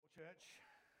Church.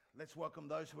 Let's welcome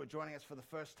those who are joining us for the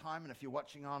first time. And if you're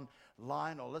watching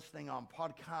online or listening on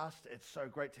podcast, it's so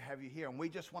great to have you here. And we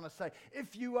just want to say,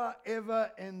 if you are ever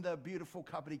in the beautiful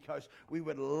Kapiti Coast, we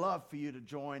would love for you to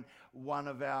join one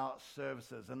of our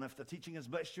services. And if the teaching has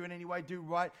blessed you in any way, do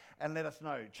write and let us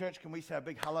know. Church, can we say a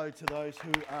big hello to those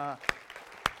who are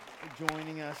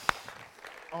joining us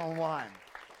online?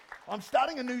 I'm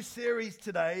starting a new series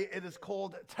today. It is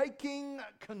called Taking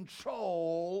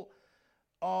Control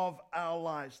of Our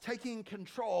Lives. Taking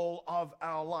control of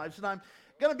our lives. And I'm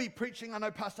going to be preaching. I know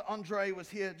Pastor Andre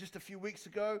was here just a few weeks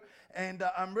ago, and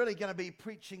I'm really going to be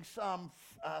preaching some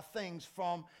things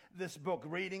from this book,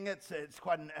 reading it. It's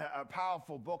quite a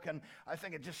powerful book, and I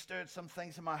think it just stirred some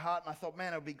things in my heart, and I thought,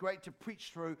 man, it would be great to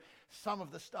preach through some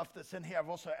of the stuff that's in here. I've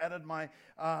also added my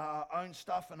own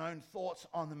stuff and own thoughts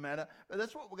on the matter, but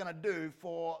that's what we're going to do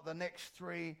for the next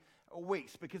 3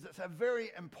 weeks, because it's a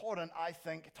very important, I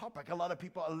think, topic. A lot of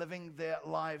people are living their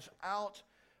lives out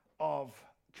of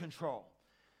control.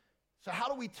 So how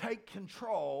do we take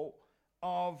control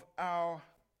of our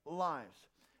lives?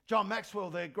 John Maxwell,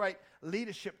 the great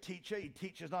leadership teacher, he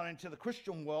teaches not only to the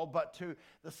Christian world, but to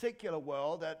the secular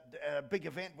world at a big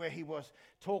event where he was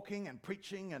talking and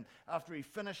preaching. And after he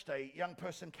finished, a young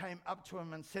person came up to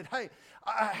him and said, hey,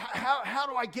 how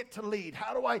do I get to lead?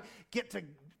 How do I get to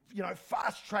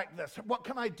fast track this? What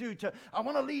can I do I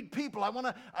want to lead people. I want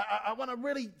to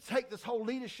really take this whole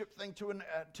leadership thing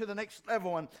to the next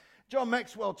level. And John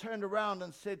Maxwell turned around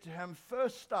and said to him,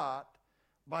 first start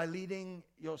by leading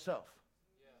yourself.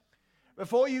 Yeah.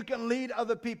 Before you can lead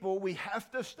other people, we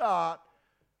have to start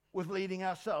with leading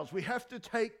ourselves. We have to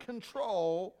take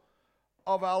control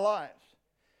of our lives.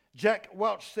 Jack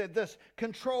Welch said this: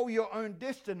 control your own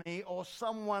destiny, or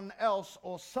someone else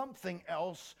or something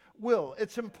else will.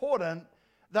 It's important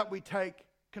that we take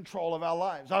control of our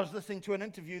lives. I was listening to an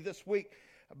interview this week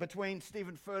between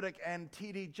Stephen Furtick and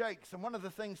T.D. Jakes, and one of the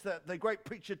things that the great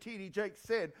preacher T.D. Jakes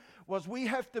said was, we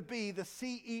have to be the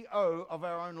CEO of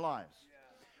our own lives.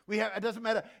 It doesn't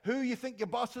matter who you think your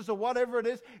boss is or whatever it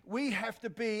is, we have to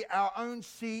be our own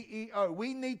CEO.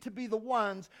 We need to be the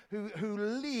ones who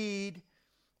lead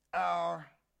our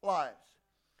lives.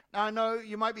 Now, I know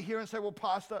you might be here and say, well,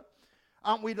 Pastor,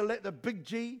 aren't we to let the big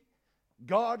G,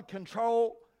 God,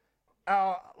 control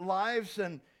our lives?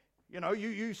 And,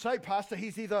 you say, Pastor,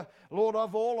 he's either Lord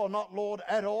of all or not Lord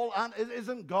at all.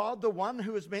 Isn't God the one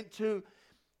who is meant to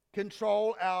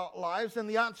control our lives? And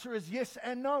the answer is yes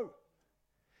and no.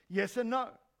 Yes and no.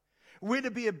 We're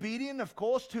to be obedient, of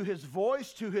course, to his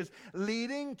voice, to his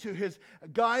leading, to his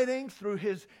guiding through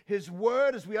his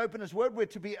word. As we open his word, we're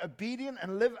to be obedient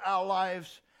and live our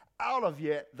lives out of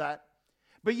that.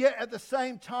 But yet at the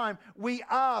same time, we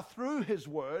are, through his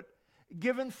word,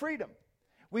 given freedom.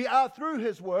 We are, through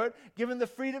his word, given the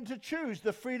freedom to choose,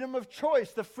 the freedom of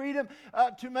choice, the freedom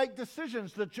to make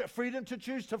decisions, the freedom to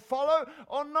choose to follow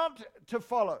or not to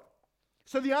follow.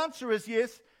 So the answer is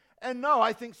yes and no.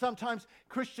 I think sometimes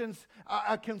Christians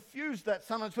are confused that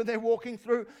sometimes when they're walking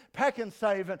through Pack and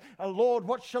Save and, Lord,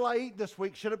 what shall I eat this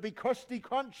week? Should it be Krusty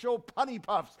Crunch or Punny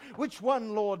Puffs? Which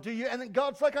one, Lord, do you? And then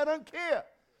God's like, I don't care.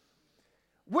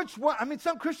 Which one? I mean,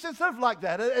 some Christians live like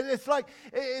that. It's like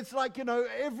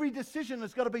every decision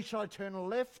has got to be, shall I turn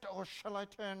left or shall I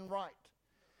turn right?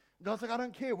 God's like, I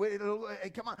don't care.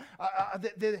 Come on.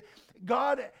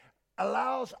 God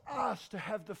allows us to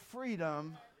have the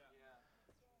freedom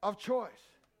of choice.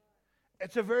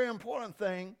 It's a very important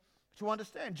thing to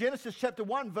understand. Genesis chapter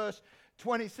 1, verse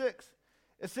 26.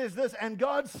 It says this: and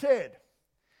God said,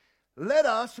 let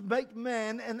us make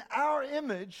man in our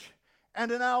image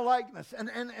and in our likeness. And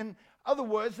in other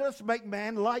words, let's make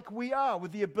man like we are,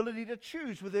 with the ability to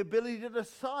choose, with the ability to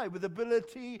decide, with the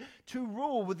ability to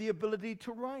rule, with the ability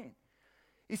to reign.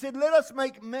 He said, let us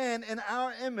make man in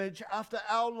our image after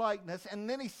our likeness. And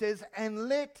then he says, and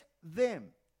let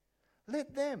them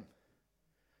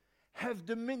have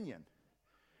dominion.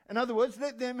 In other words,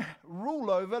 let them rule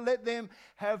over, let them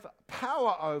have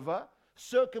power over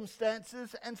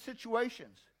circumstances and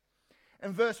situations.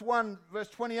 In verse 1, verse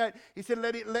 28, he said,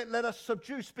 let us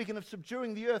subdue, speaking of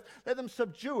subduing the earth, let them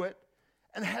subdue it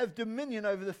and have dominion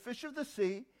over the fish of the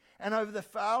sea and over the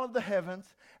fowl of the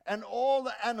heavens and all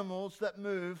the animals that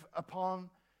move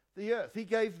upon the earth. He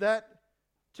gave that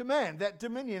to man, that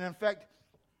dominion. In fact,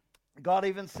 God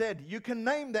even said, you can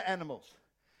name the animals.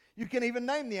 You can even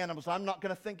name the animals. I'm not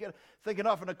going to think it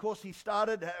off. And of course, he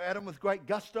started, Adam, with great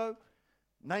gusto,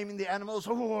 naming the animals.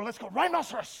 Oh, let's go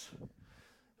rhinoceros.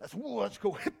 Let's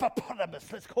call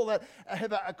hippopotamus. Let's call that a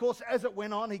hippo. Of course, as it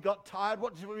went on, he got tired.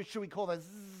 What should we call that?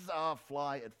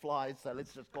 Fly. It flies, so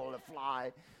let's just call it a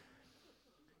fly.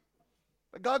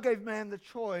 But God gave man the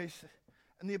choice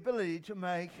and the ability to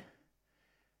make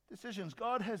decisions.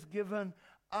 God has given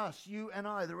us, you and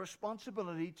I, the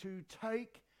responsibility to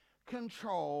take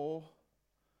control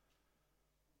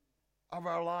of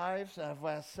our lives, of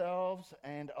ourselves,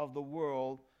 and of the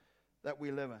world that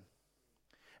we live in.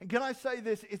 And can I say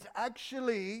this? It's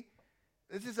actually,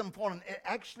 this is important, it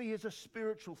actually is a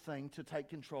spiritual thing to take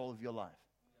control of your life.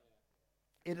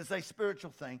 It is a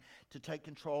spiritual thing to take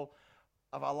control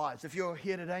of our lives. If you're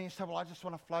here today and you say, well, I just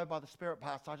want to flow by the Spirit,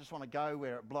 Pastor. I just want to go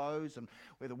where it blows and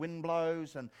where the wind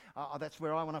blows, and that's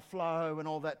where I want to flow and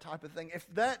all that type of thing. If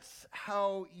that's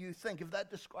how you think, if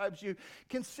that describes you,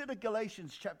 consider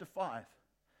Galatians chapter 5,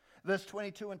 verse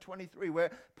 22 and 23,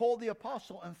 where Paul the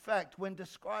Apostle, in fact, when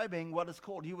describing what is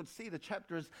called, you would see the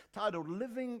chapter is titled,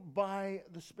 Living by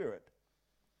the Spirit.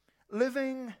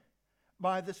 Living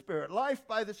by the Spirit. Life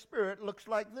by the Spirit looks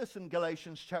like this in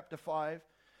Galatians chapter 5,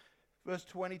 verse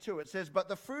 22, it says, but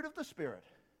the fruit of the Spirit,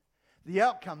 the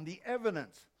outcome, the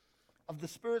evidence of the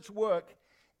Spirit's work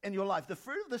in your life. The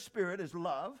fruit of the Spirit is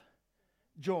love,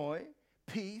 joy,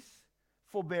 peace,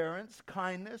 forbearance,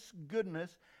 kindness,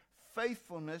 goodness,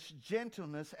 faithfulness,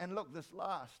 gentleness, and look, this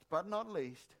last but not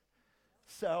least,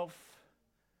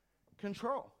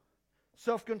 self-control.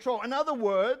 Self-control. In other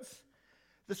words,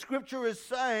 the scripture is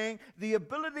saying the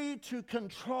ability to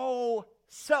control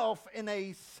self in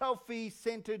a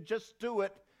selfie-centered, just do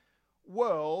it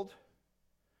world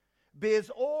bears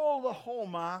all the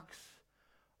hallmarks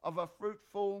of a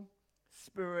fruitful,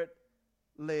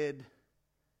 Spirit-led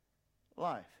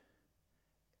life.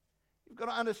 You've got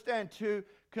to understand, to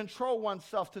control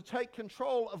oneself, to take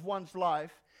control of one's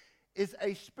life is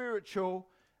a spiritual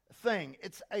thing.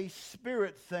 It's a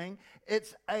spirit thing.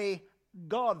 It's a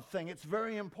God thing. It's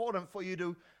very important for you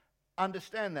to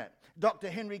understand that. Dr.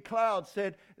 Henry Cloud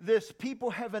said this: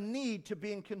 people have a need to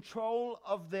be in control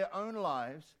of their own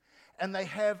lives, and they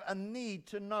have a need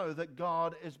to know that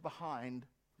God is behind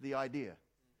the idea.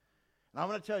 And I'm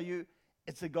going to tell you,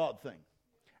 it's a God thing.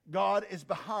 God is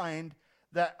behind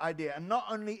that idea. And not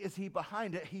only is he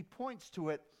behind it, he points to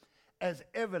it as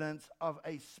evidence of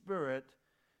a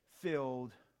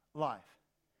Spirit-filled life.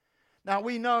 Now,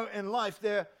 we know in life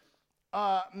there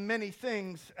are many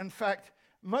things, in fact,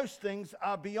 most things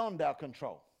are beyond our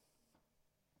control.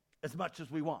 As much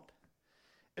as we want,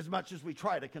 as much as we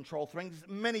try to control things,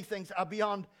 many things are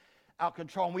beyond our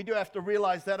control. And we do have to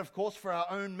realize that, of course, for our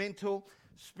own mental,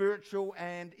 spiritual,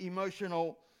 and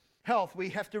emotional health. We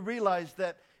have to realize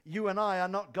that you and I are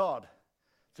not God.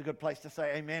 It's a good place to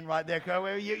say amen right there.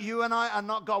 You and I are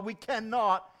not God. We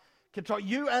cannot control.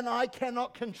 You and I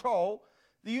cannot control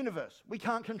the universe. We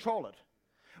can't control it.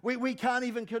 We can't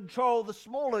even control the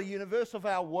smaller universe of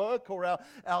our work or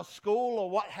our school or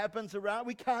what happens around.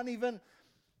 We can't even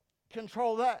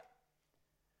control that.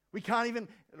 We can't even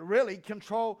really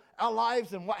control our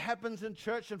lives and what happens in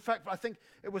church. In fact, I think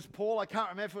it was Paul. I can't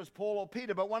remember if it was Paul or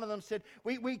Peter, but one of them said,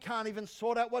 we can't even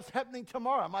sort out what's happening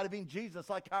tomorrow. It might have been Jesus.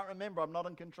 I can't remember. I'm not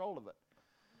in control of it.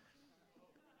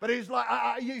 But he's like,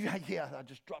 yeah, I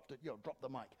just dropped it. Drop the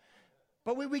mic.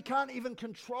 But we can't even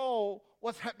control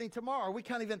what's happening tomorrow. We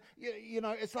can't even,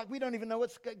 it's like we don't even know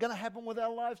what's going to happen with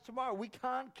our lives tomorrow. We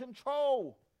can't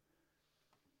control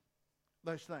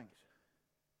those things.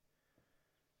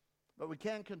 But we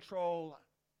can control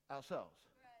ourselves.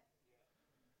 Right.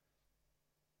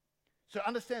 So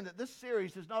understand that this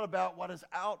series is not about what is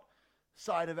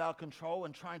outside of our control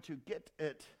and trying to get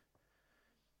it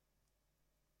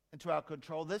into our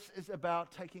control. This is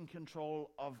about taking control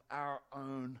of our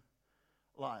own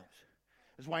lives.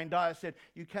 As Wayne Dyer said,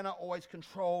 you cannot always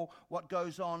control what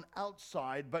goes on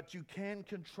outside, but you can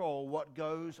control what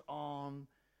goes on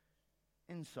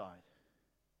inside.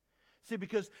 See,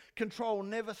 because control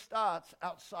never starts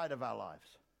outside of our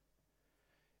lives.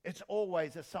 It's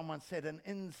always, as someone said, an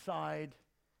inside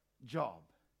job.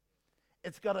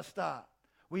 It's got to start.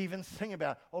 We even sing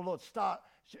about, oh Lord,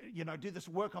 do this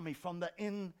work on me from the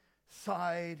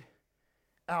inside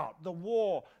out. The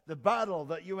war, the battle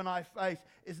that you and I face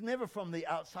is never from the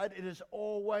outside. It is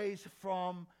always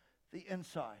from the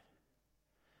inside.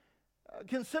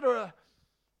 Consider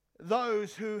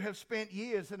those who have spent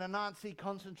years in a Nazi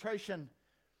concentration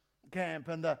camp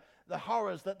and the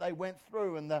horrors that they went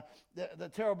through and the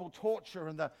terrible torture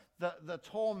and the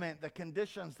torment, the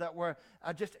conditions that were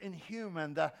just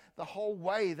inhuman, the whole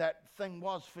way that thing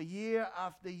was for year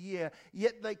after year.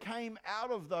 Yet they came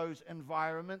out of those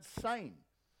environments sane.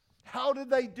 How did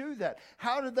they do that?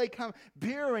 How did they come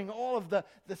bearing all of the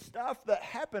stuff that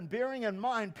happened, bearing in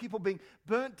mind people being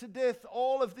burnt to death,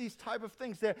 all of these type of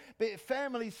things, their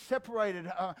families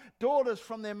separated, daughters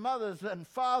from their mothers and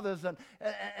fathers,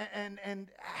 and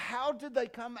how did they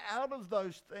come out of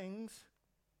those things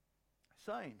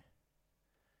sane?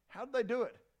 How did they do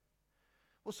it?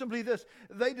 Well, simply this: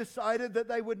 they decided that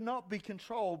they would not be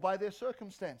controlled by their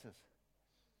circumstances.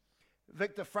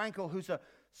 Viktor Frankl, who's a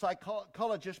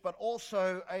psychologist but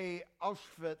also a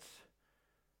Auschwitz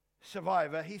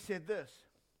survivor, he said this.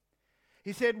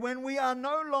 He said, when we are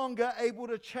no longer able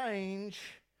to change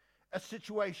a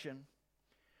situation,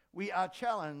 we are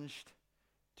challenged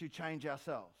to change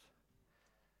ourselves.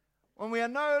 When we are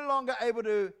no longer able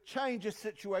to change a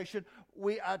situation,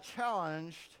 we are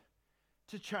challenged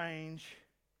to change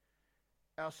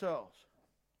ourselves.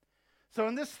 So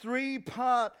in this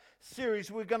 3-part series,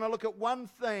 we're going to look at one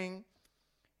thing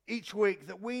each week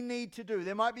that we need to do.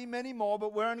 There might be many more,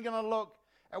 but we're only going to look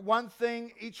at one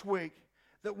thing each week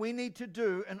that we need to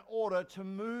do in order to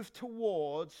move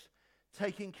towards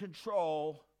taking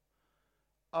control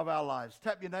of our lives.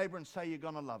 Tap your neighbor and say you're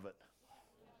going to love it.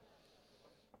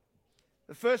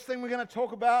 The first thing we're going to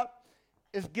talk about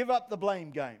is give up the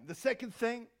blame game. The second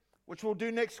thing, which we'll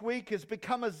do next week, is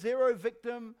become a zero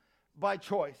victim by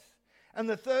choice. And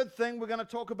the third thing we're going to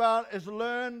talk about is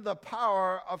learn the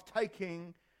power of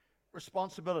taking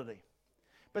responsibility.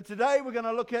 But today we're going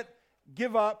to look at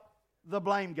give up the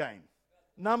blame game.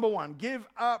 Number one, give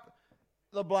up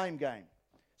the blame game.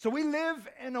 So we live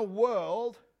in a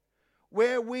world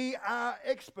where we are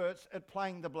experts at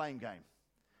playing the blame game.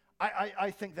 I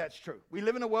think that's true. We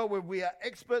live in a world where we are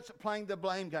experts at playing the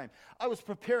blame game. I was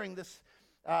preparing this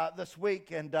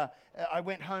week, and I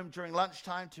went home during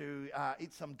lunchtime to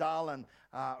eat some dal and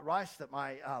rice that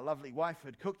my lovely wife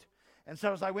had cooked. And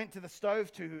so as I went to the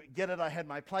stove to get it, I had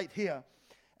my plate here,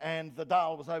 and the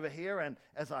dal was over here. And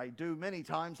as I do many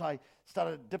times, I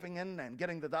started dipping in and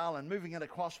getting the dal and moving it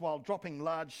across while dropping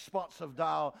large spots of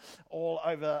dal all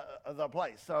over the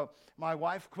place. So my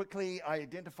wife quickly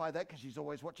identified that, because she's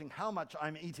always watching how much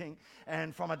I'm eating,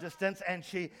 and from a distance, and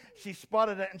she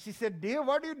spotted it, and she said, "Dear,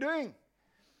 what are you doing?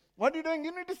 What are you doing?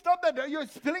 You need to stop that. You're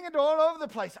spilling it all over the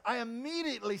place." I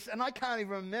immediately, and I can't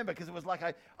even remember because it was like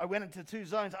I went into 2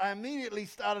 zones. I immediately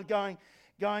started going,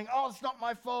 "Oh, it's not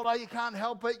my fault. Oh, you can't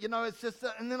help it. You know, it's just,"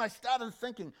 and then I started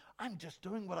thinking, I'm just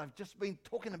doing what I've just been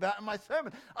talking about in my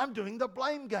sermon. I'm doing the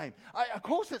blame game. Of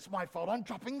course it's my fault. I'm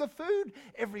dropping the food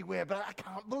everywhere, but I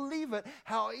can't believe it,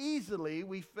 how easily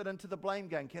we fit into the blame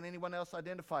game. Can anyone else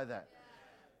identify that?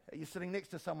 You're sitting next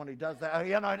to someone who does that. Oh,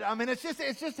 you know, I mean, it's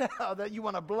just how that you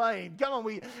want to blame. Come on,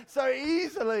 we so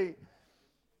easily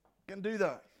can do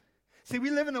that. See,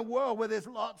 we live in a world where there's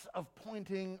lots of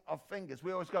pointing of fingers.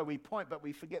 We always go, we point, but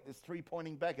we forget there's 3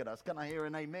 pointing back at us. Can I hear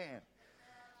an amen?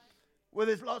 Where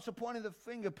there's lots of pointing the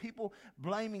finger, people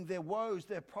blaming their woes,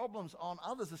 their problems on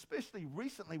others, especially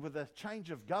recently with the change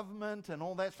of government and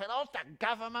all that. Saying, "Oh, it's the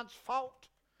government's fault."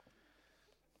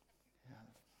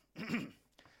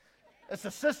 It's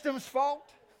the system's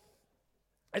fault.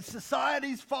 It's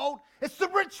society's fault. It's the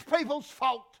rich people's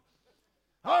fault.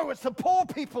 Oh, it's the poor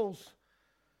people's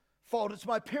fault. It's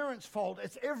my parents' fault.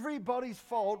 It's everybody's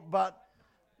fault but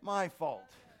my fault.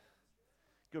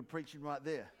 Good preaching right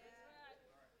there.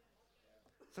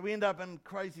 So we end up in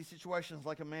crazy situations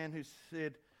like a man who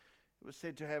was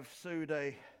said to have sued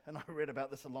and I read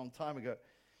about this a long time ago,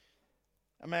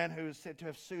 a man who was said to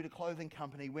have sued a clothing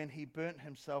company when he burnt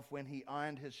himself when he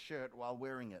ironed his shirt while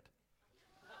wearing it.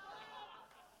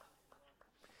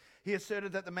 He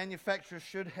asserted that the manufacturer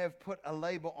should have put a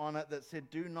label on it that said,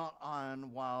 "Do not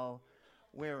iron while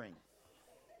wearing."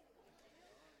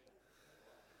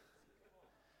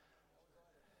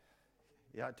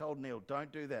 Yeah, I told Neil,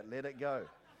 don't do that. Let it go.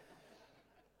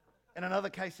 In another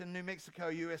case in New Mexico,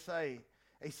 USA,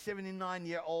 a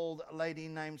 79-year-old lady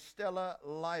named Stella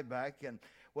Liebeck and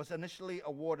was initially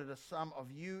awarded a sum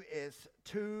of US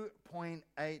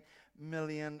 $2.8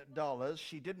 million.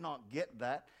 She did not get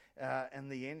that. In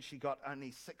the end, she got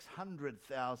only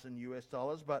 $600,000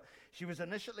 US, but she was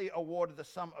initially awarded the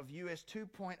sum of US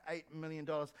 $2.8 million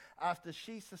after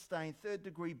she sustained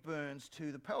third-degree burns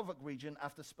to the pelvic region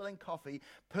after spilling coffee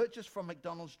purchased from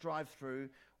McDonald's drive-through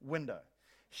window.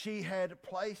 She had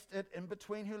placed it in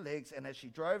between her legs, and as she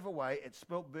drove away, it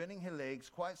spilt, burning her legs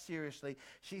quite seriously.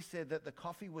 She said that the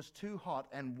coffee was too hot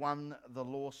and won the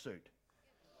lawsuit.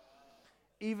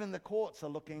 Even the courts are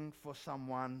looking for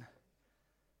someone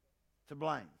to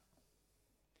blame.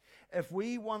 If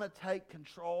we want to take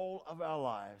control of our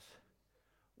lives,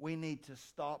 we need to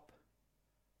stop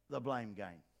the blame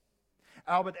game.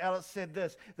 Albert Ellis said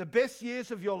this: the best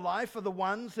years of your life are the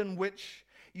ones in which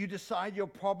you decide your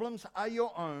problems are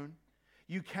your own.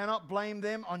 You cannot blame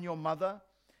them on your mother,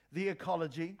 the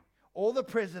ecology, or the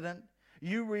president.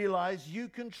 You realize you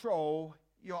control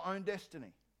your own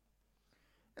destiny.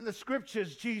 In the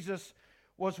scriptures, Jesus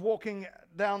was walking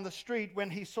down the street when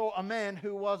he saw a man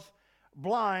who was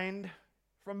blind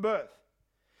from birth.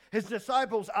 His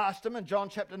disciples asked him in John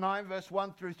chapter 9, verse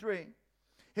 1 through 3.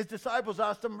 His disciples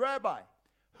asked him, Rabbi,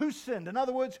 who sinned? In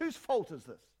other words, whose fault is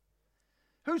this?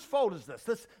 Whose fault is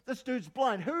this? This dude's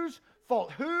blind. Whose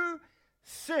fault? Who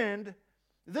sinned,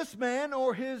 this man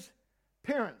or his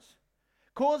parents,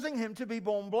 causing him to be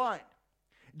born blind?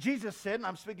 Jesus said, and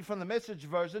I'm speaking from the Message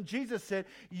version, Jesus said,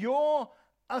 you're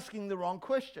asking the wrong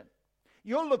question.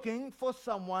 You're looking for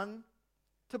someone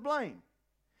to blame.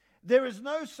 There is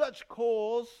no such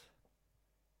cause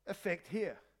effect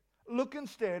here. Look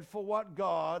instead for what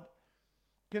God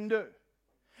can do.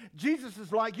 Jesus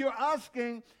is like, you're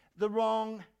asking the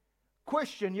wrong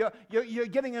question. You're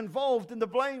getting involved in the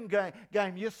blame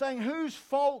game. You're saying, whose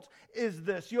fault is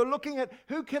this? You're looking at,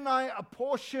 who can I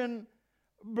apportion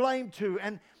blame to?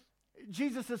 And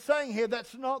Jesus is saying here,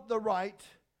 that's not the right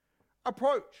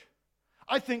approach.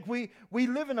 I think we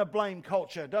live in a blame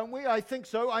culture, don't we? I think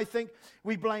so. I think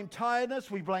we blame tiredness,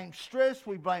 we blame stress,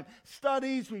 we blame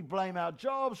studies, we blame our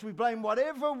jobs, we blame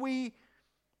whatever we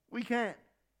can.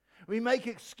 We make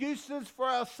excuses for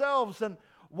ourselves and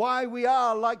why we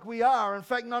are like we are. In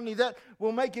fact, not only that,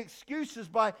 we'll make excuses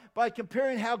by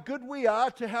comparing how good we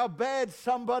are to how bad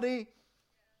somebody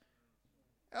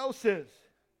else is.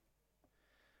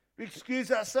 We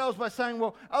excuse ourselves by saying,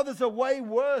 well, others are way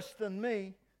worse than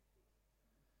me.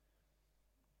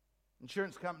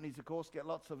 Insurance companies, of course, get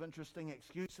lots of interesting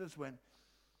excuses when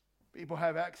people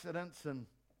have accidents and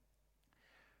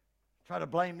try to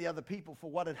blame the other people for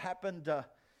what had happened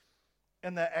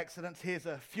in their accidents. Here's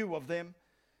a few of them.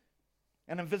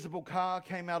 An invisible car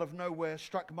came out of nowhere,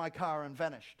 struck my car and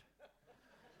vanished.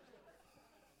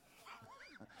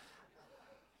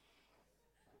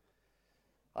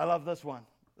 I love this one.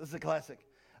 This is a classic.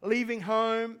 Leaving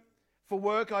home for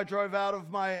work, I drove out of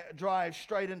my drive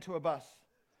straight into a bus.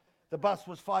 The bus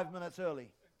was 5 minutes early.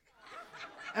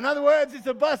 In other words, it's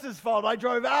the bus's fault. I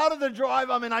drove out of the drive.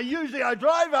 I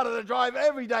drive out of the drive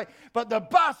every day, but the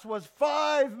bus was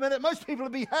 5 minutes. Most people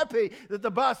would be happy that the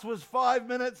bus was 5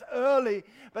 minutes early,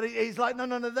 but he's like,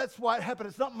 no, that's why it happened.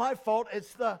 It's not my fault.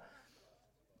 It's the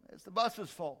bus's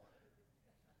fault.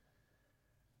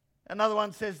 Another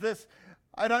one says this: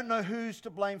 I don't know who's to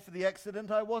blame for the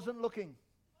accident. I wasn't looking.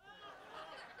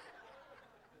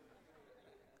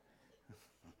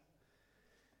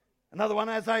 Another one,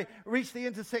 as I reached the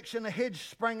intersection, a hedge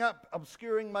sprang up,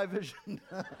 obscuring my vision.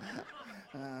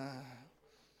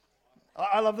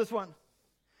 I love this one.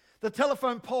 The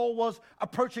telephone pole was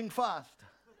approaching fast.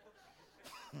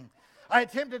 I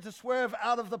attempted to swerve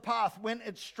out of the path when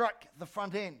it struck the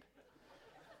front end.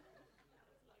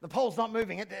 The pole's not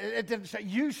moving. It didn't strike.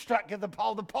 You struck at the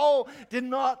pole. The pole did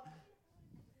not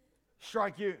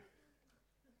strike you.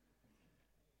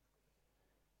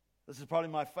 This is probably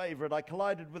my favorite. I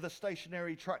collided with a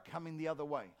stationary truck coming the other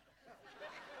way.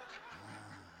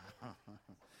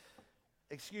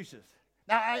 Excuses.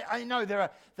 Now, I know there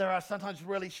are sometimes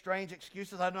really strange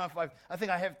excuses. I don't know if I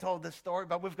think I have told this story,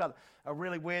 but we've got a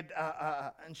really weird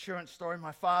insurance story.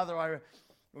 My father, I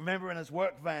remember in his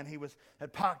work van,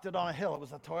 had parked it on a hill. It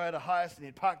was a Toyota Hiace, and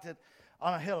he'd parked it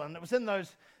on a hill. And it was in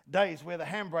those days where the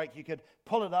handbrake, you could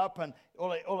pull it up, and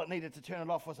all it needed to turn it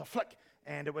off was a flick,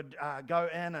 and it would go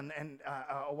in, and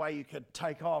away you could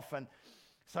take off. And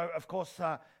so, of course,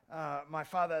 my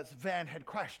father's van had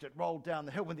crashed. It rolled down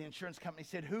the hill. When the insurance company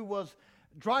said, who was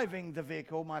driving the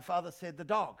vehicle, my father said, the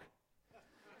dog.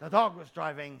 The dog was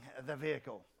driving the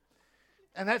vehicle.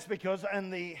 And that's because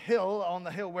on the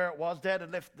hill where it was, Dad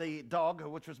had left the dog,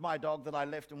 which was my dog that I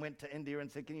left and went to India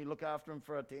and said, can you look after him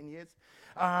for 10 years?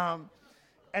 And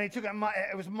he took it.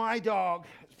 It was my dog.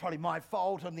 It's probably my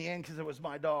fault in the end because it was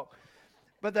my dog.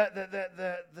 But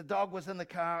the dog was in the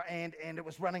car, and it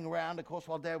was running around, of course,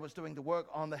 while Dad was doing the work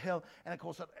on the hill. And, of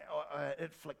course,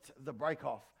 it flicked the brake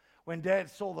off. When Dad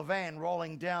saw the van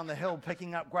rolling down the hill,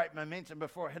 picking up great momentum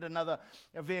before it hit another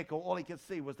vehicle, all he could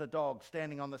see was the dog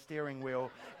standing on the steering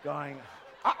wheel going,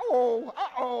 uh-oh,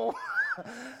 uh-oh.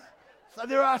 So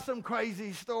there are some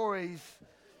crazy stories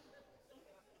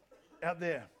out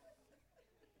there.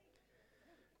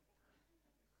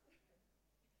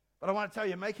 But I want to tell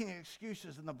you, making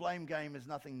excuses in the blame game is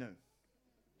nothing new.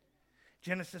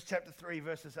 Genesis chapter 3,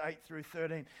 verses 8 through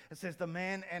 13, it says, the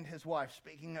man and his wife,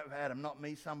 speaking of Adam, not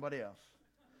me, somebody else.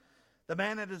 The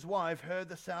man and his wife heard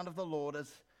the sound of the Lord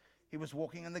as he was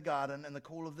walking in the garden in the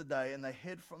cool of the day, and they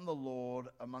hid from the Lord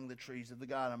among the trees of the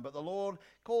garden. But the Lord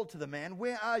called to the man,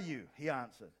 "Where are you?" He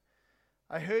answered,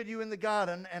 "I heard you in the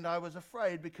garden, and I was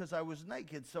afraid because I was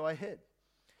naked, so I hid."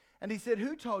 And he said,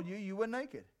 "Who told you you were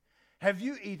naked? Have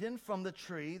you eaten from the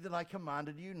tree that I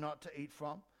commanded you not to eat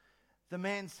from?" The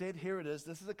man said, here it is,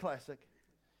 this is a classic,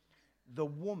 "The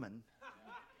woman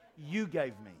you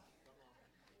gave me."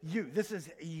 This is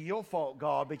your fault,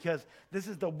 God, because this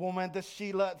is the woman, this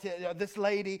Sheila, this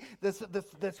lady,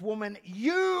 this woman,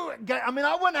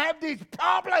 I wouldn't have these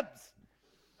problems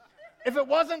if it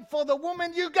wasn't for the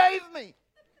woman you gave me.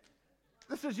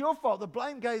 This is your fault. The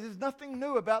blame game, there's nothing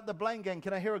new about the blame game.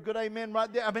 Can I hear a good amen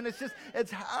right there?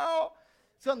 It's how,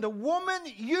 son, the woman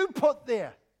you put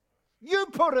there, you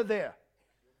put her there.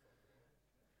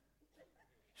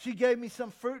 She gave me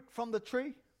some fruit from the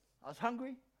tree. I was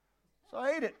hungry, so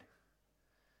I ate it.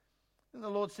 Then the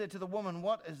Lord said to the woman,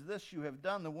 "What is this you have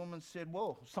done?" The woman said,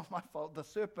 "Well, it's not my fault. The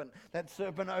serpent, that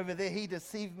serpent over there, he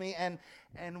deceived me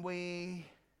and we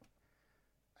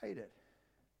ate it."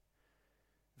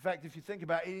 In fact, if you think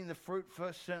about eating the fruit,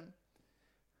 first sin,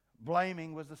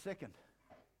 blaming was the second.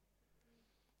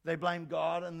 They blamed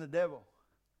God and the devil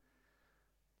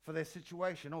for their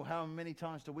situation. Oh, how many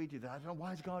times do we do that? I don't know,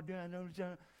 why is God doing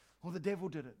it? Oh, the devil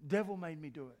did it. The devil made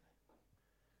me do it.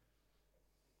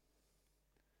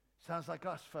 Sounds like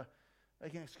us for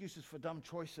making excuses for dumb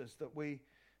choices and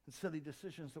silly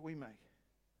decisions that we make.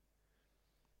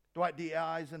 Dwight D.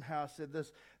 Eisenhower said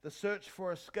this: "The search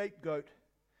for a scapegoat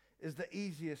is the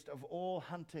easiest of all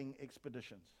hunting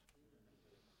expeditions."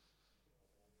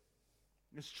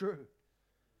 It's true.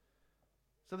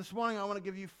 So this morning I want to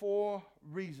give you 4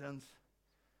 reasons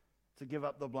to give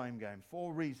up the blame game.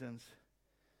 4 reasons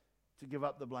to give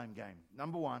up the blame game.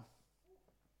 Number 1,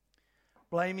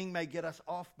 blaming may get us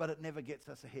off, but it never gets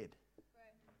us ahead.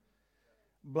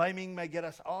 Blaming may get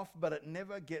us off, but it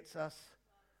never gets us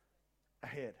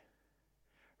ahead.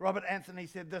 Robert Anthony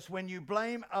said this: "When you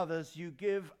blame others, you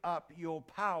give up your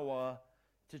power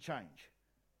to change."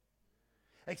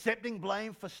 Accepting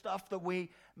blame for stuff that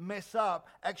we mess up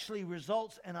actually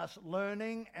results in us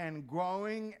learning and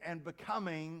growing and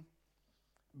becoming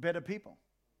better people.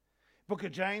 Book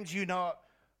of James, you know it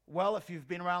well if you've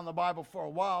been around the Bible for a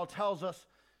while, tells us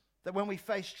that when we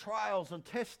face trials and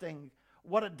testing,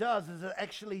 what it does is it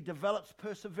actually develops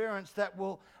perseverance that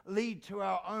will lead to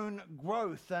our own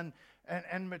growth and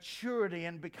maturity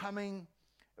and becoming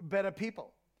better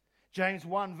people. James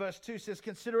 1 verse 2 says,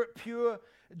 "Consider it pure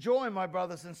joy, my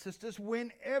brothers and sisters,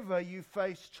 whenever you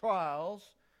face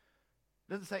trials."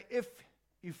 It doesn't say if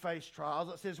you face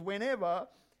trials. It says whenever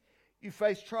you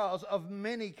face trials of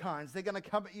many kinds. They're going to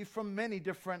come at you from many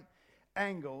different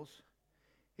angles.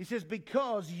 He says,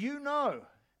 because you know,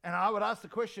 and I would ask the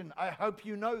question, I hope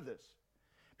you know this,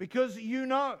 because you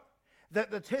know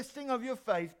that the testing of your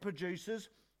faith produces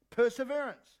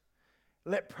perseverance.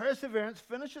 Let perseverance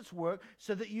finish its work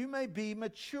so that you may be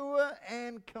mature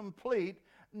and complete,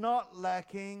 not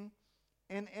lacking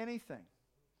in anything.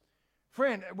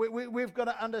 Friend, we've got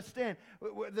to understand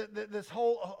this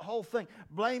whole thing.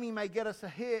 Blaming may get us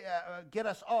ahead, get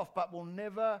us off, but will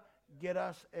never get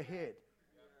us ahead.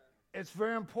 It's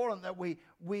very important that we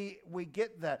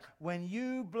get that. When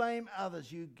you blame others,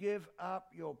 you give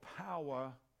up your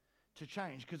power to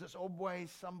change, because it's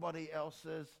always somebody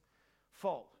else's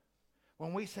fault.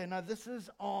 When we say, no, this is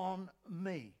on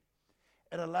me,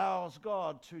 it allows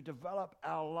God to develop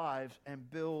our lives and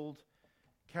build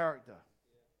character.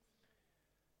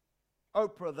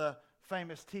 Oprah, the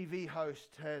famous TV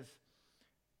host, has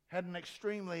had an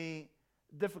extremely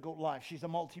difficult life. She's a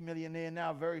multimillionaire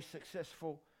now, very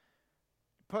successful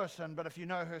person. But if you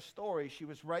know her story, she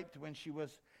was raped when she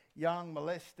was young,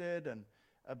 molested and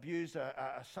abused,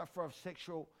 a sufferer of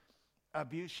sexual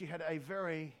abuse. She had a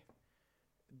very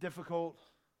difficult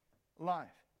life.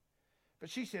 But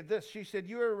she said this, she said,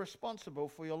 you are responsible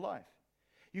for your life.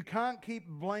 You can't keep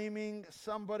blaming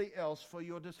somebody else for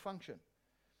your dysfunction.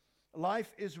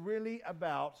 Life is really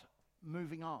about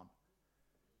moving on.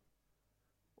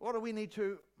 What do we need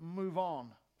to move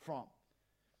on from?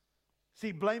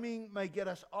 See, blaming may get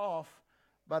us off,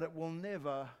 but it will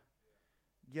never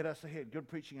get us ahead. Good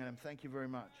preaching, Adam. Thank you very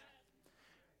much.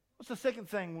 What's the second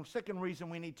thing, or second reason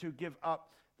we need to give up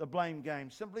the blame game?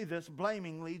 Simply this: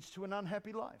 blaming leads to an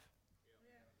unhappy life,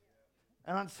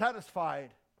 an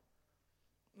unsatisfied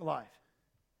life.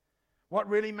 What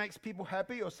really makes people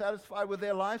happy or satisfied with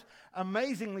their lives?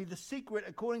 Amazingly, the secret,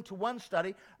 according to one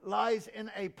study, lies in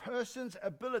a person's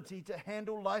ability to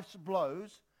handle life's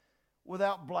blows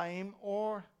without blame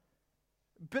or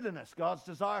bitterness. God's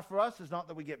desire for us is not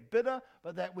that we get bitter,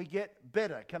 but that we get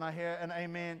better. Can I hear an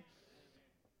amen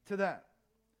to that.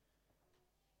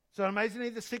 So amazingly,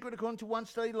 the secret, according to one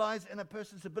study, lies in a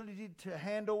person's ability to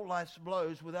handle life's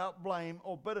blows without blame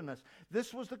or bitterness.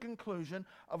 This was the conclusion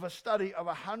of a study of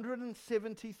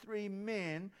 173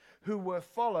 men who were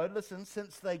followed, listen,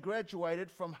 since they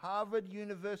graduated from Harvard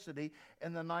University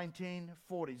in the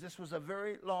 1940s. This was a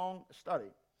very long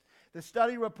study. The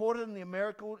study, reported in the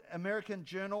American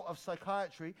Journal of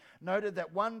Psychiatry, noted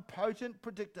that one potent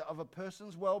predictor of a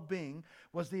person's well-being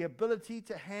was the ability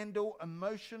to handle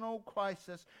emotional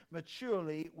crisis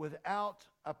maturely without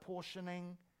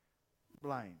apportioning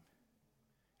blame.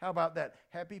 How about that?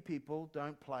 Happy people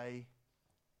don't play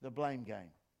the blame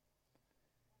game.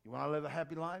 You want to live a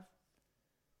happy life?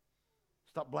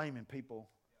 Stop blaming people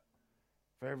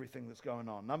for everything that's going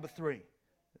on. Number 3,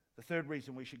 the third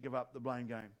reason we should give up the blame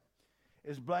game,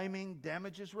 is blaming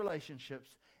damages relationships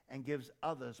and gives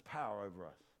others power over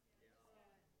us.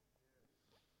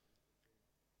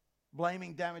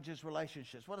 Blaming damages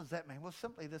relationships. What does that mean? Well,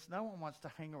 simply this: no one wants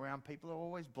to hang around people who are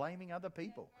always blaming other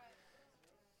people.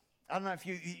 I don't know if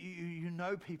you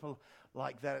know people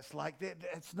like that. It's like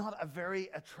it's not a very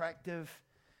attractive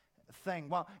thing.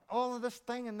 Well, all of this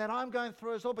thing and that I'm going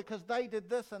through is all because they did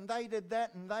this and they did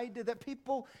that and they did that.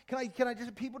 People,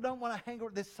 people don't want to hang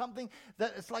around. There's something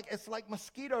that it's like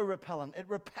mosquito repellent. It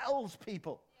repels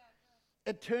people.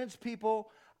 It turns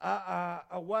people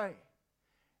away.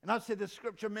 And I've said this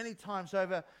scripture many times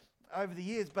over the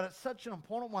years, but it's such an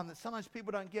important one that sometimes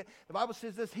people don't get. The Bible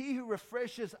says this: he who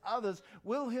refreshes others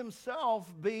will himself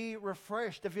be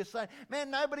refreshed. If you're saying,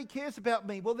 man, nobody cares about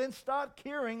me, well, then start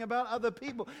caring about other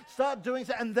people. Start doing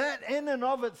so, and that in and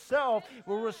of itself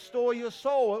will restore your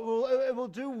soul. It will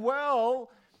do well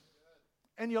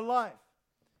in your life.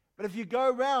 But if you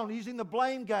go around using the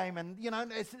blame game and,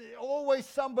 it's always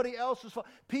somebody else's fault,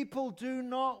 people do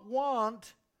not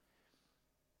want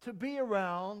to be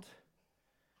around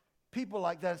people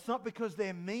like that. It's not because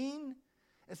they're mean.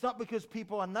 It's not because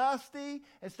people are nasty.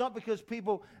 It's not because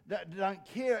people don't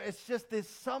care. It's just there's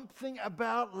something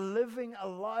about living a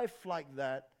life like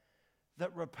that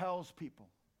repels people.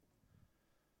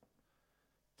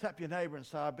 Tap your neighbor and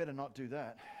say, I better not do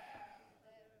that.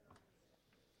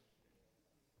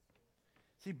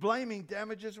 See, blaming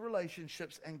damages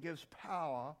relationships and gives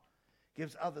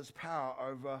others power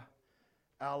over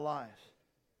our lives.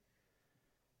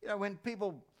 When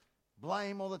people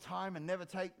blame all the time and never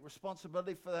take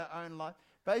responsibility for their own life,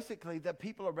 basically the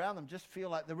people around them just feel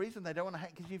like the reason they don't want to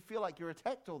hang, because you feel like you're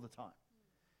attacked all the time.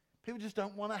 People just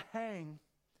don't want to hang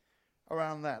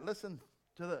around that. Listen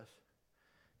to this.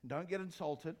 Don't get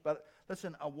insulted, but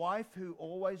listen, a wife who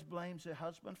always blames her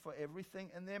husband for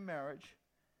everything in their marriage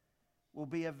will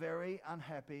be a very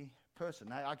unhappy person.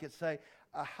 Now, I could say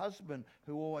a husband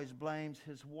who always blames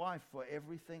his wife for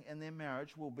everything in their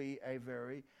marriage will be a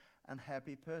very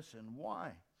unhappy person.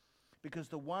 Why? Because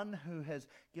the one who has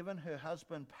given her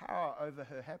husband power over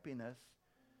her happiness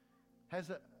has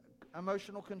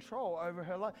emotional control over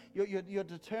her life. You're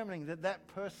determining that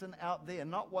person out there,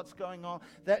 not what's going on,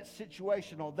 that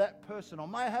situation or that person, or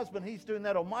my husband, he's doing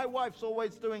that, or my wife's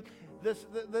always doing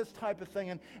this type of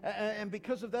thing, and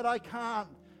because of that I can't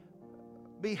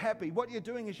be happy. What you're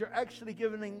doing is you're actually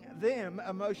giving them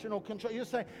emotional control. You're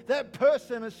saying, that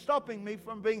person is stopping me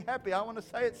from being happy. I want to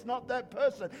say it's not that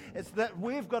person. It's that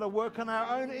we've got to work on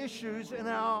our own issues in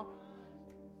our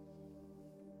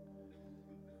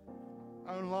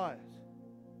own lives.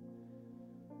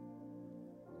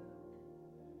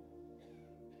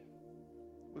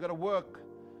 We've got to work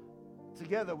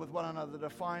together with one another to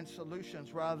find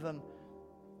solutions rather than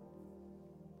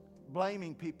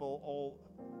blaming people all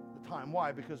the time.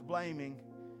 Why? Because blaming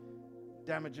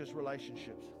damages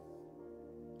relationships.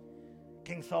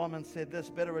 King Solomon said this: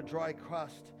 better a dry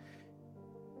crust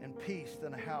and peace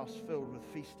than a house filled with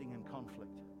feasting and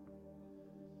conflict.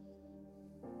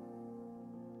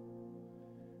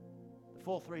 The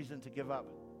fourth reason to give up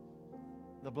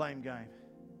the blame game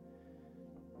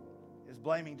is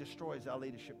blaming destroys our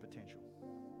leadership potential.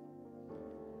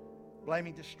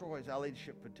 Blaming destroys our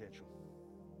leadership potential.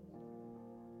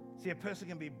 See, a person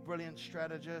can be a brilliant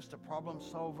strategist, a problem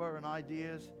solver, an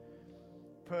ideas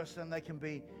person. They can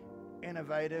be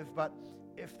innovative, but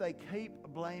if they keep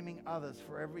blaming others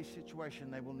for every situation,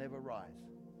 they will never rise.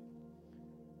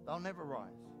 They'll never rise.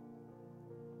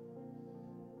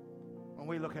 When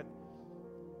we look at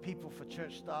people for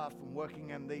church staff and working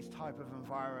in these type of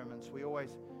environments, we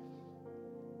always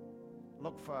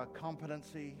look for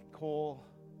competency, call,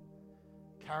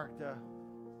 character,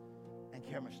 and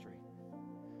chemistry.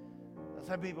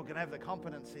 Some people can have the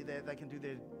competency there, they can do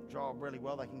their job really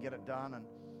well, they can get it done,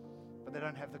 but they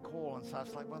don't have the call, and so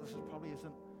it's like, well, this probably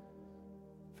isn't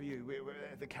for you.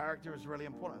 The character is really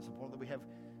important. It's important that we have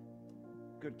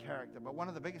good character. But one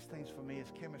of the biggest things for me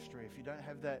is chemistry. If you don't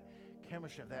have that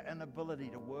chemistry, that inability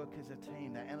to work as a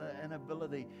team, that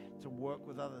inability to work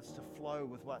with others, to flow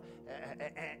with what,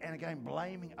 and again,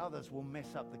 blaming others will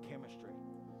mess up the chemistry.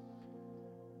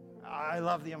 I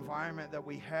love the environment that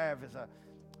we have as a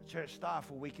church staff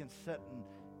where we can sit and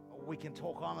we can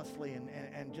talk honestly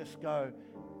and just go,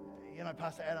 you know,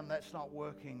 Pastor Adam, that's not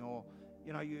working, or,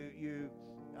 you know, you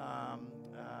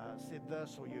said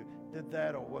this, or you did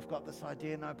that, or we've got this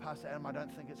idea. No, Pastor Adam, I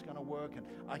don't think it's going to work. And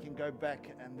I can go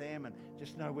back and them and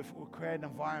just know we'll create an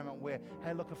environment where,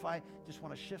 hey, look, if I just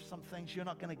want to shift some things, you're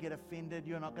not going to get offended.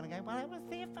 You're not going to go, well, it was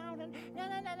their fault. And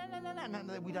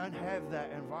no. We don't have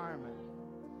that environment.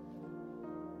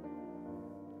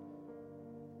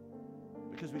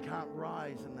 Because we can't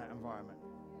rise in that environment.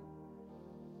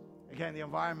 Again, the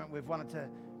environment we've wanted to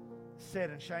set,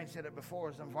 and Shane said it before,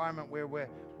 is an environment where we're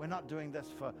not doing this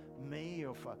for me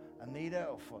or for Anita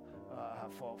or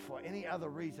for any other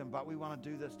reason, but we want to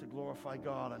do this to glorify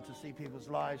God and to see people's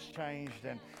lives changed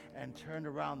and turned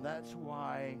around. That's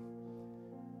why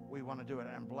we want to do it.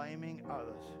 And blaming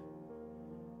others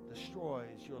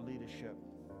destroys your leadership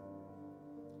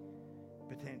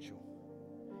potential.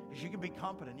 Because you can be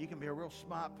competent, you can be a real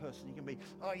smart person, you can be,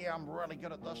 oh yeah, I'm really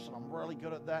good at this and I'm really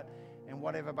good at that and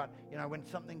whatever, but you know, when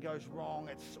something goes wrong,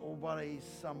 it's always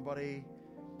somebody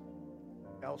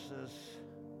else's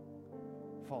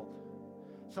fault.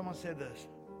 Someone said this: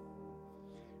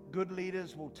 good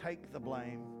leaders will take the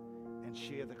blame and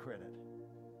share the credit.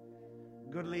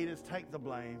 Good leaders take the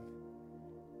blame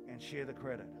and share the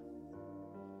credit.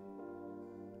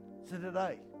 So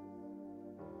today,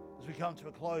 as we come to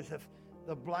a close, if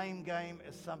the blame game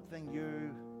is something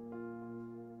you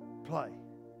play,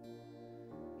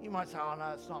 you might say, oh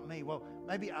no, it's not me. Well,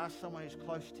 maybe ask someone who's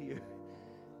close to you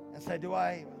and say,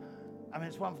 I mean,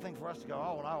 it's one thing for us to go,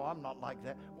 oh no, I'm not like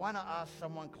that. Why not ask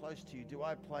someone close to you, do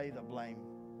I play the blame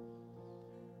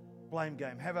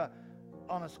game? Have a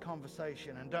honest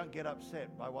conversation and don't get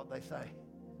upset by what they say.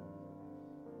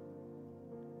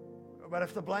 But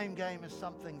if the blame game is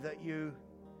something that you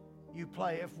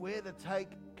play, if we're to take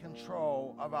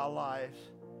control of our lives,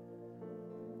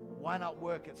 why not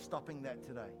work at stopping that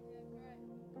today?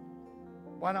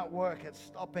 Why not work at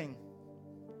stopping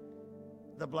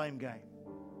the blame game?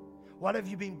 What have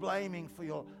you been blaming for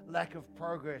your lack of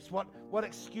progress? What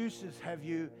excuses have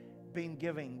you been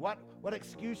giving? What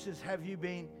excuses have you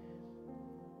been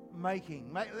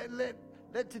making?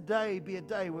 Let today be a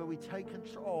day where we take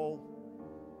control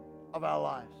of our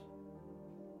lives.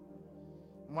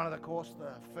 One of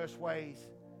the first ways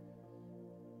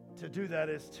to do that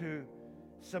is to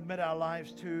submit our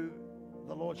lives to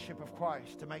the Lordship of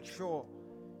Christ, to make sure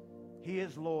He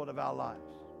is Lord of our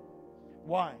lives.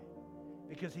 Why?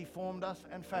 Because He formed us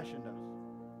and fashioned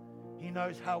us. He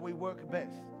knows how we work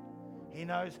best. He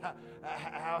knows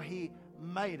how He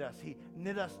made us. He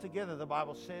knit us together, the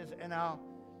Bible says, in our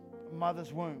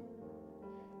mother's womb.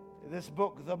 This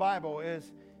book, the Bible,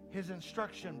 is His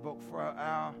instruction book for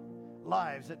our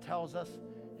lives. It tells us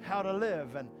how to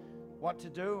live and what to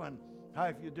do, and how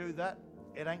if you do that,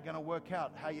 it ain't going to work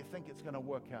out how you think it's going to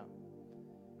work out.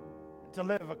 To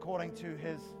live according to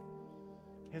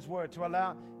His Word, to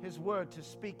allow His Word to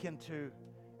speak into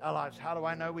our lives. How do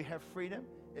I know we have freedom?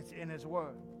 It's in His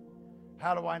Word.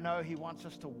 How do I know He wants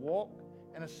us to walk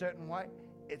in a certain way?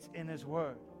 It's in His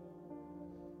Word.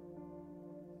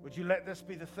 Would you let this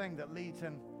be the thing that leads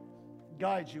and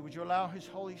guides you? Would you allow His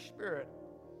Holy Spirit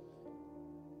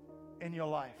in your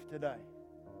life today?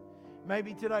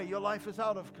 Maybe today your life is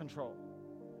out of control.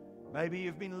 Maybe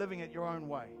you've been living it your own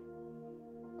way.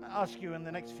 I ask you in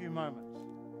the next few moments,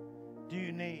 do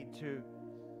you need to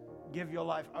give your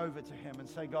life over to Him and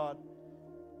say, God,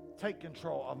 take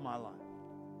control of my life.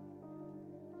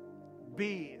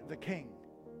 Be the King.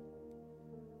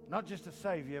 Not just a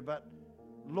Savior, but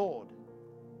Lord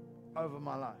over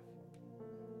my life.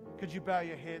 Could you bow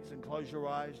your heads and close your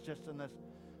eyes just in this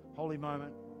holy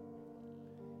moment?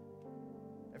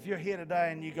 If you're here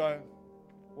today and you go,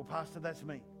 well, Pastor, that's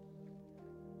me.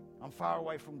 I'm far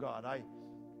away from God.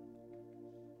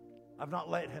 I've not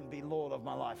let Him be Lord of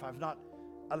my life. I've not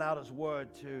allowed His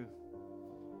Word to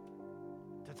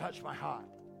touch my heart.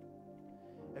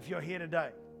 If you're here today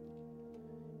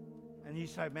and you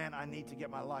say, man, I need to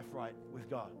get my life right with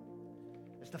God,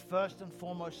 it's the first and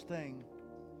foremost thing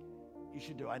you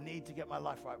should do. I need to get my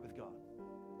life right with God.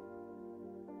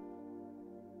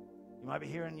 You might be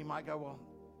here and you might go, well,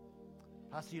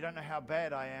 Pastor, you don't know how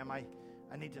bad I am. I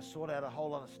need to sort out a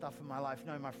whole lot of stuff in my life.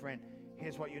 No, my friend,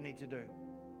 here's what you need to do.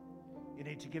 You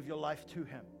need to give your life to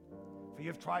Him. For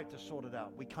you've tried to sort it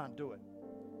out. We can't do it.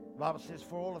 The Bible says,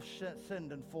 for all have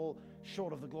sinned and fall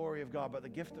short of the glory of God, but the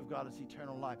gift of God is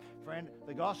eternal life. Friend,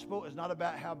 the gospel is not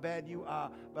about how bad you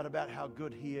are, but about how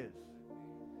good He is.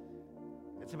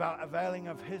 It's about availing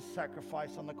of His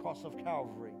sacrifice on the cross of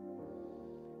Calvary.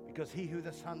 Because he who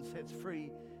the Son sets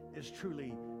free is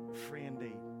truly free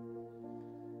indeed.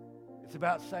 It's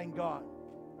about saying, God,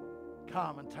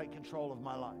 come and take control of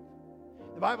my life.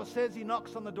 The Bible says He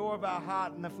knocks on the door of our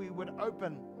heart, and if we would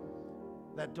open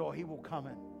that door, He will come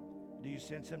in. Do you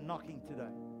sense Him knocking today?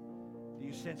 Do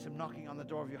you sense Him knocking on the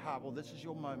door of your heart? Well, this is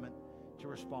your moment to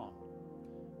respond.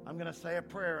 I'm going to say a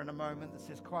prayer in a moment that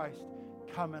says, Christ,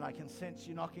 come in. I can sense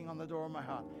You knocking on the door of my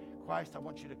heart. Christ, I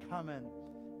want You to come in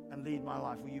and lead my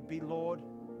life. Will You be Lord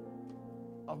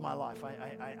of my life?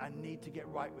 I need to get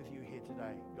right with You here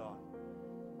today, God.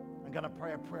 I'm going to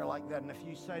pray a prayer like that. And if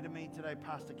you say to me today,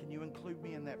 Pastor, can you include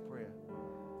me in that prayer?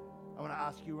 I want to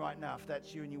ask you right now, if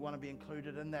that's you and you want to be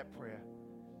included in that prayer,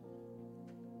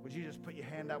 would you just put your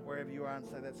hand up wherever you are and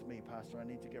say, that's me, Pastor. I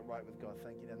need to get right with God.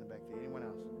 Thank you down the back there. Anyone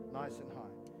else? Nice and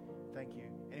high. Thank you.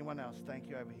 Anyone else? Thank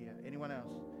you over here. Anyone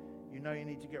else? You know you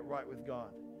need to get right with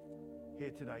God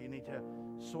here today. You need to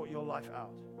sort your life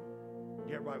out.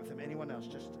 Get right with Him. Anyone else?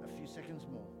 Just a few seconds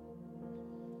more.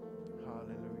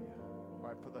 Hallelujah. All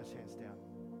right, put those hands down.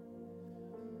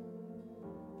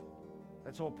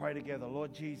 Let's all pray together.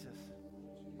 Lord Jesus,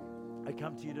 I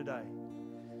come to You today,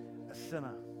 a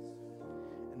sinner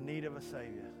in need of a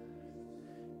Savior.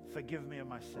 Forgive me of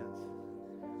my sins.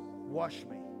 Wash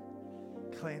me.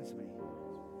 Cleanse me.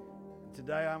 And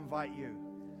today I invite You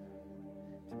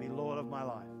to be Lord of my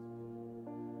life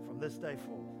from this day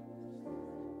forth.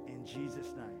 In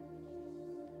Jesus' name.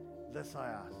 This I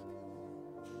ask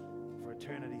for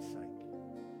eternity's sake.